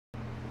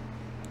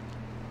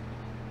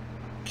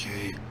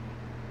Okay.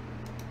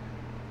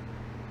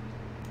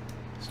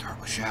 Start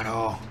with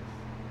Shadow.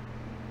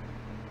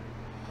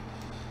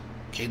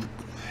 Okay,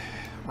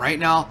 right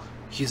now,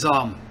 he's,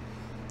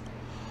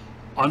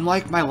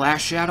 unlike my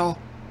last Shadow,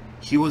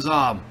 he was,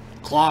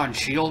 Claw and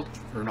Shield,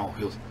 or no,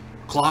 he was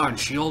Claw and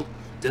Shield.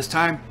 This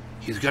time,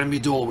 he's gonna be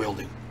dual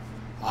wielding.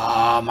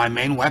 My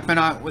main weapon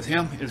with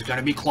him is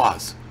gonna be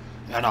Claws.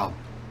 And,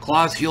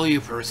 Claws heal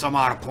you for some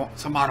odd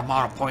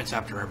amount of points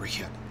after every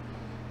hit.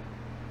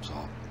 So,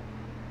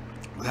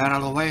 with that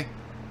out of the way,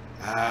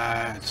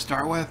 to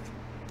start with,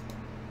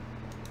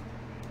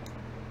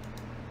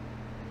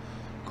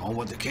 going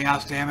with the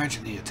chaos damage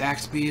and the attack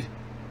speed,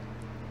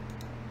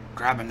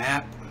 grabbing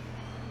that.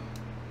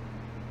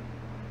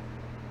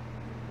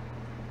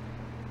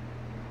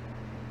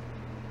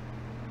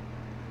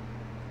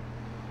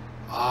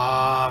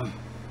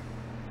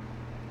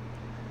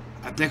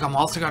 I think I'm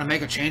also going to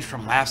make a change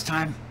from last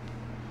time.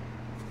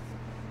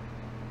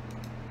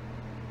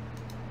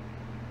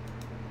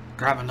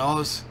 Grabbing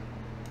those.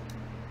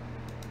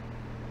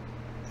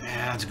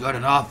 And it's good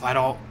enough.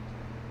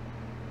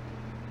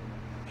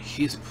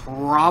 He's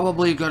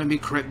probably going to be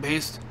crit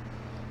based,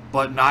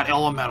 but not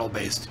elemental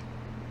based.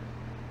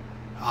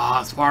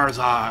 As far as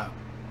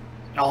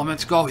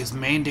elements go, his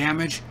main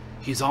damage,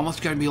 he's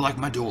almost going to be like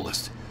my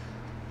duelist.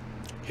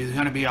 He's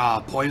going to be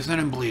poison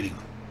and bleeding.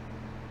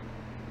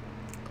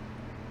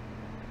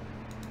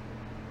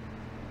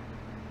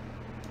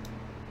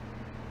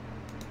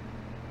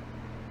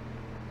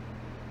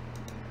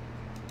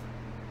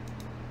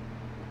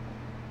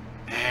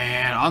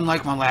 And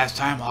unlike my last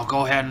time, I'll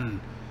go ahead and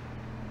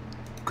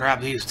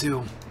grab these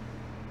two.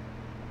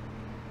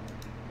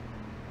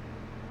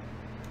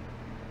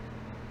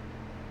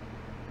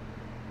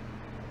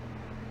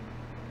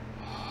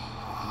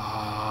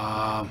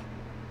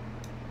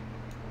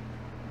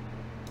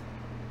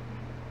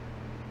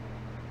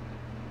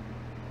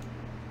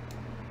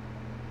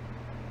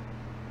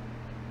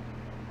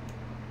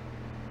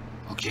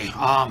 Okay,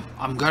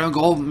 I'm gonna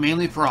go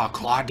mainly for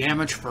claw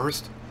damage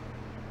first.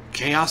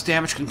 Chaos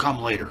damage can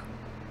come later.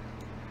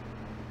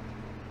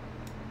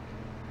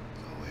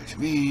 So, which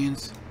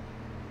means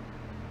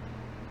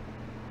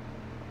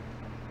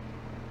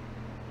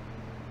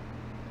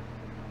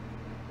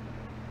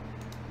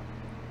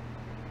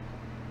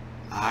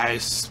I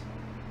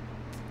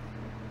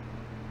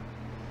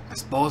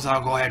suppose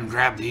I'll go ahead and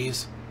grab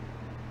these,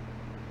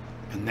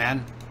 and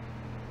then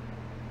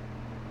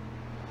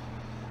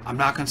I'm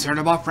not concerned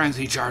about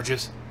frenzy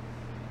charges,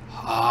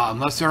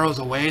 unless there was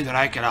a way that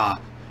I could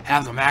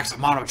have the max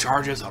amount of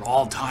charges at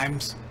all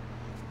times.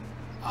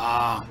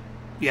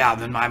 Yeah,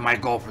 then I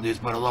might go for these,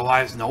 but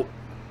otherwise, nope.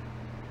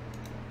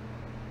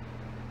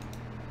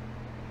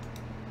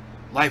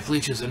 Life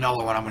Leech is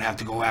another one I'm gonna have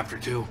to go after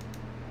too.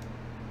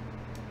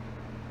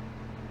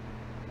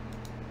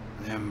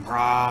 And then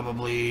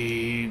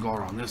probably go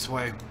around this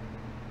way.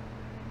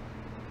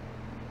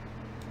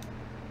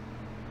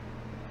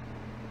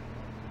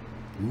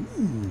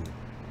 Ooh.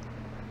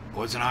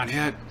 Poison on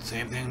hit,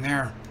 same thing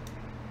there.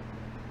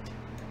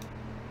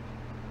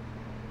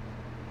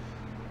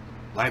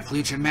 Life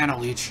Leech and Mana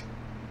Leech.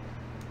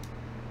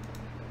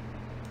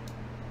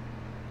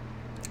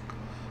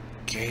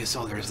 Okay,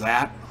 so there's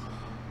that.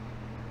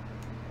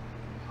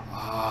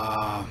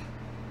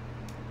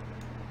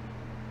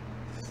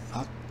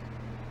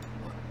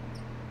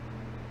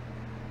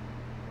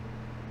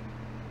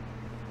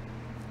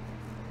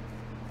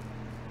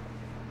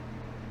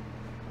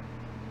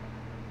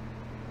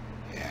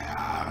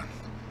 Yeah.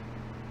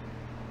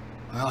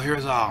 Well,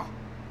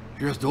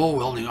 here's dual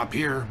wielding up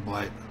here,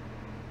 but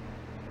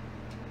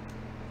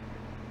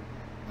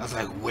that's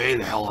like way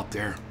the hell up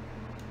there.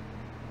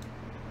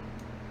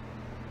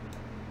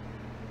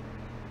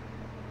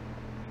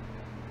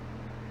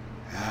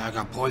 I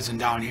got poison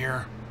down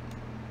here.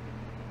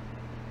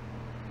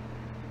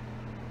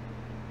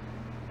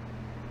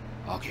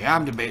 Okay,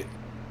 I'm debating.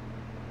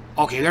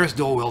 Okay, there's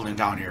dual wielding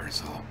down here,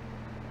 so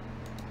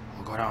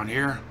I'll go down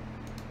here.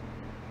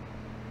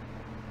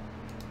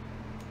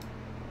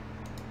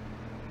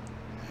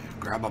 And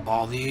grab up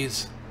all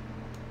these.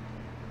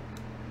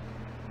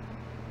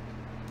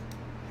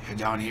 Head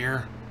down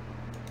here.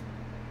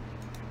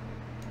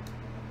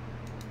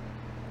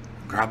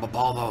 Grab up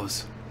all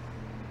those.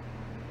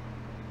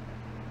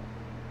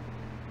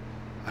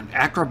 And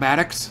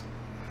acrobatics,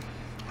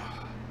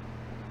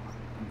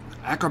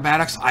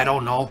 I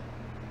don't know.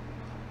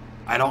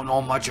 I don't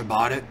know much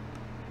about it.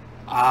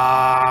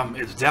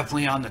 It's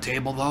definitely on the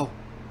table though.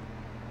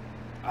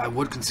 I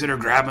would consider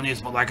grabbing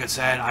these, but like I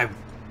said,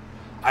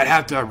 I'd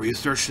have to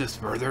research this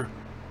further.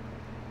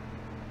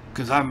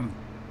 Because I'm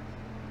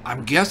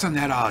guessing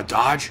that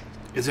dodge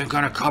isn't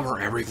going to cover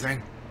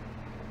everything.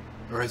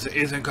 Or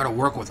isn't going to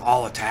work with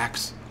all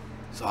attacks.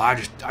 So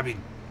I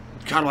mean,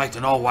 kind of like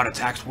to know what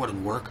attacks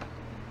wouldn't work.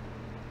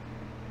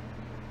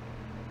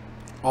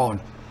 Oh,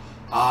 and,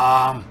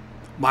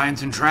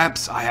 mines and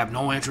traps, I have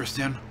no interest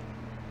in.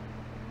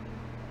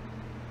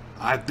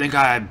 I think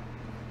I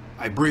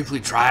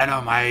briefly tried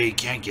them. I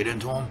can't get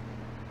into them.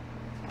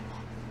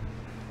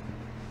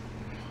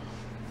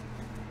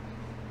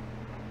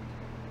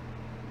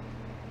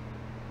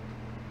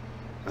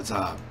 That's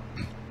a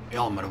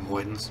element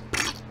avoidance.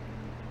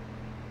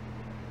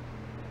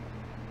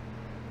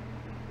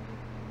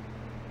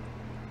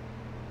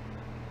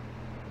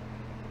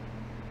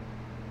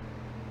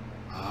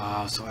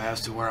 So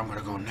as to where I'm going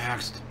to go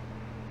next.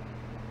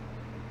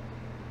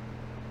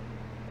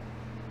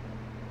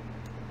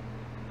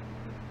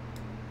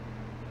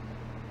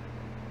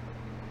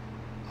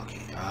 Okay,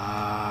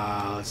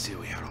 let's see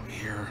what we had over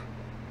here.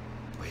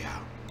 But yeah,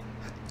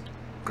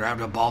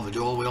 grabbed up all the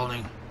dual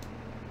wielding.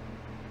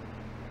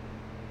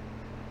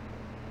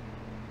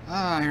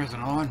 Here's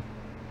another one.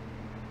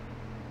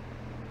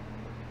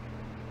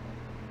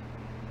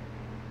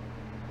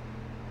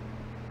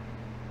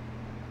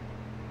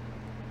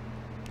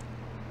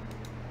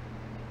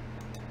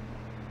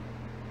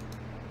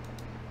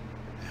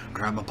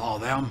 Grab up all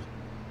of them.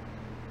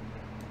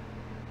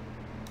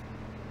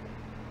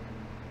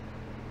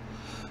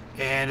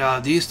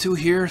 And these two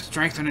here,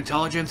 strength and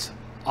intelligence,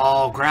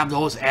 I'll grab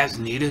those as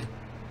needed.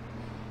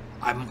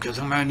 Because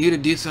I'm going to need a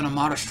decent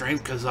amount of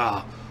strength, because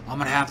I'm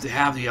going to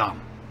have the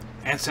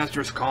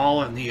Ancestor's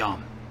Call and the I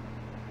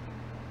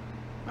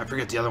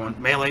forget the other one,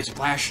 Melee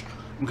Splash.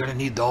 I'm going to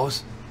need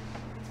those.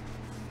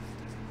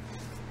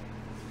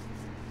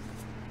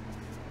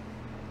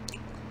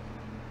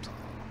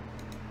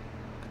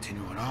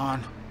 Continuing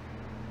on.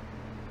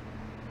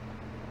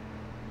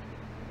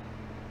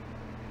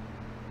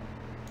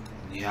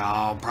 Yeah,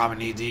 I'll probably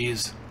need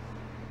these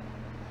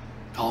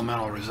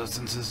elemental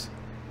resistances.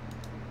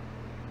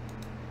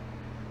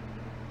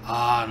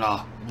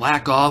 No,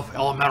 lack of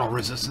elemental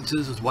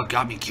resistances is what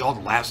got me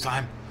killed last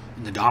time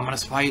in the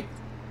Dominus fight.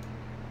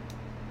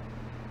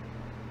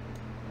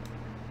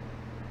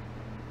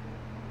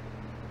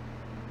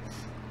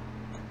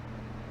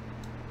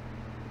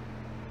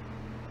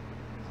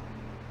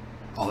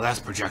 Oh, that's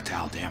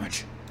projectile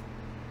damage.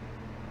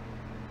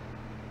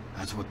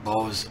 That's with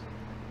bows.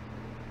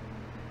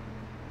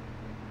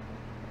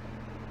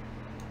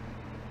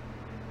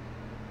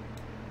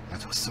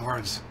 That's with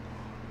swords.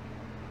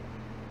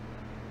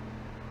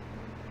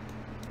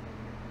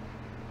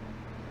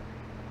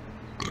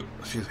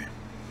 Excuse me.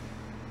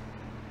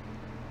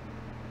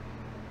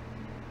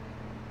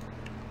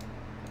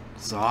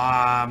 So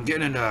I'm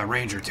getting into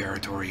ranger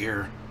territory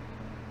here.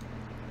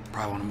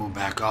 Probably want to move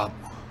back up.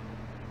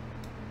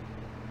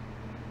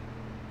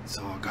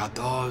 So I got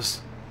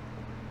those.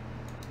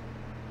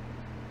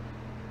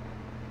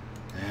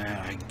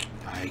 And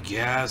I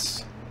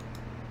guess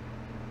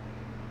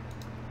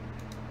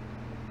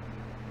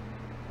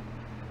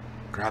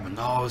grabbing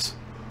those.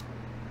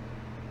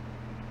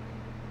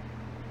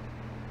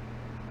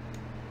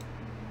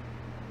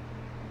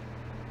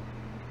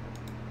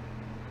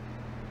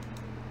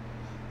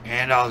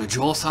 And the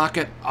jewel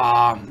socket,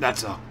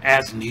 that's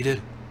as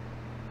needed.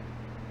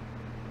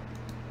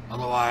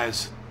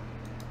 Otherwise,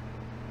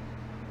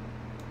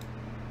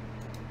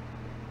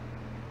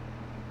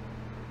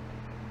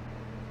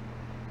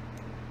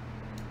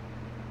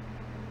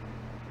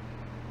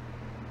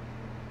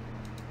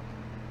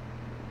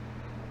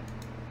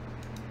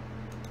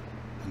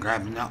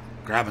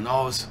 grabbing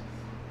those.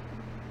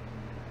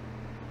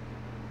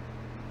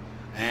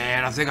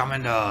 And I think I'm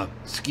into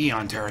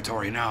Ski-On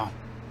territory now.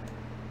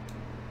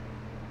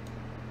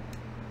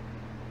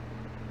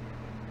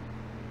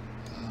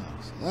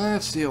 So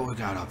let's see what we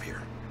got up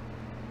here.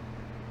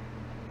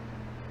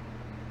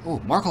 Oh,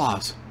 more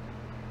claws.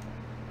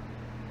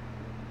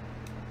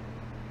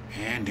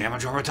 And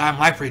damage over time,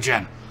 life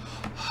regen.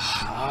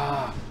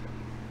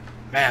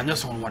 Man,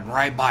 this one went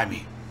right by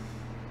me.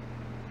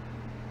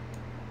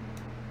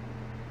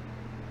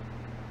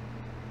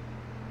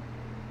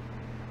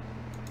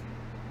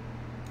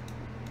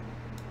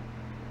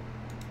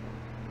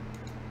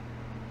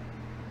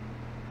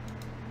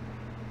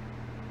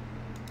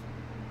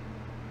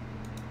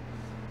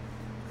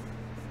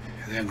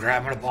 And then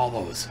grabbing up all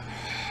those.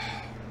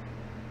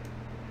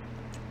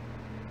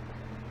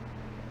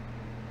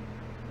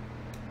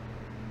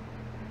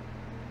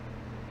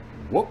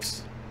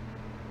 Whoops.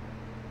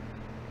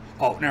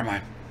 Oh, never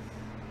mind.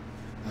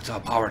 That's a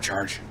power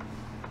charge.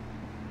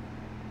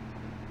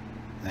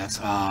 That's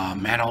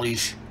mana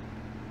leash.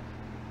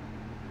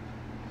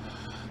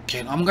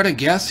 Okay, I'm gonna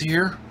guess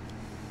here.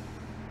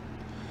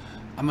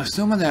 I'm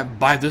assuming that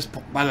by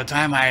the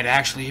time I'd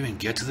actually even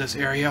get to this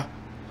area,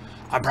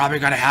 I'm probably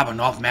gonna have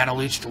enough mana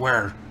leech to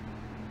where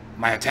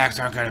my attacks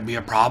aren't gonna be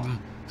a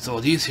problem. So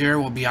these here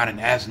will be on an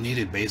as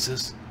needed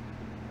basis.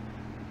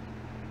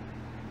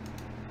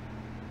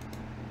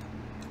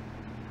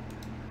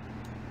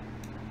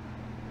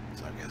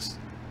 So I guess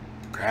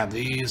grab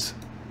these.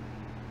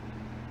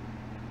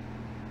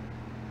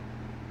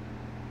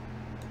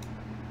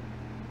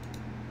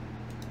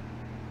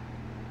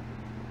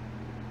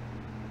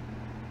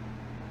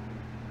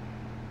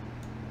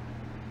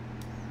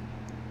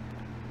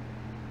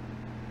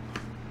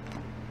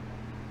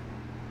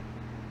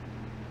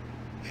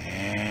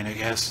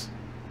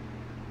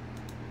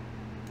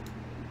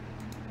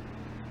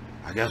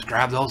 I guess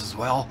grab those as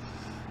well.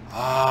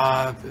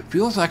 It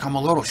feels like I'm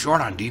a little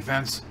short on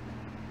defense.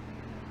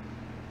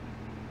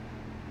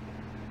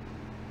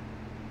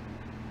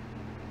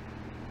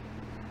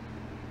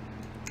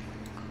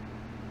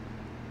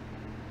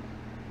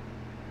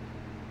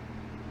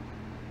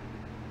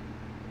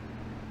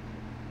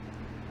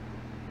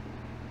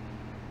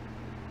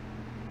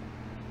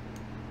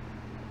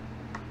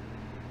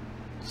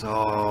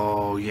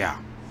 So, yeah.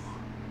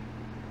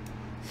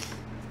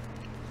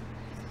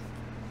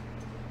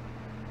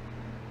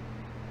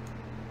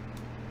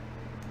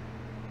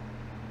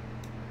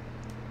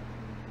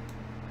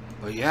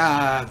 But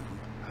yeah,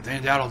 I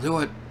think that'll do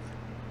it.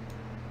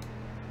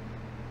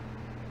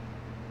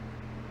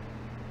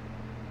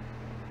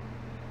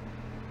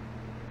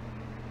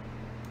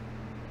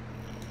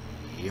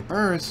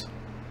 Yippers.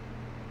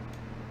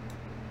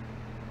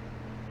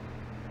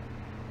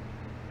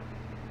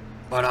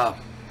 But,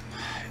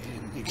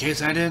 in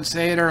case I didn't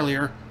say it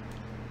earlier,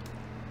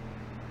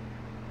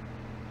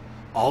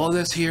 all of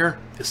this here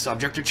is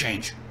subject to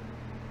change.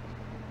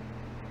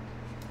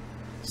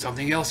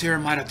 Something else here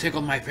might have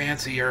tickled my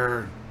fancy,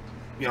 or,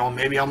 you know,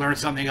 maybe I'll learn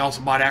something else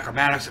about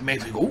acrobatics that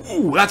makes me go,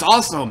 ooh, that's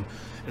awesome!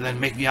 And then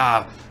make me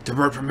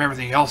divert from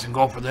everything else and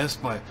go for this,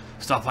 but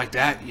stuff like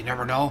that, you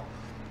never know.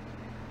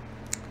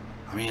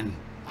 I mean,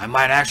 I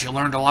might actually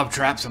learn to love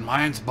traps and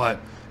mines, but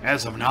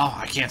as of now,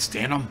 I can't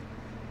stand them.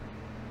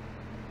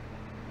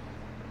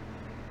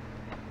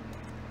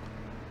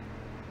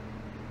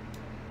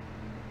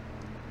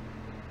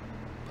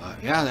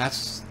 But yeah,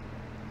 that's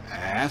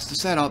the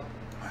setup.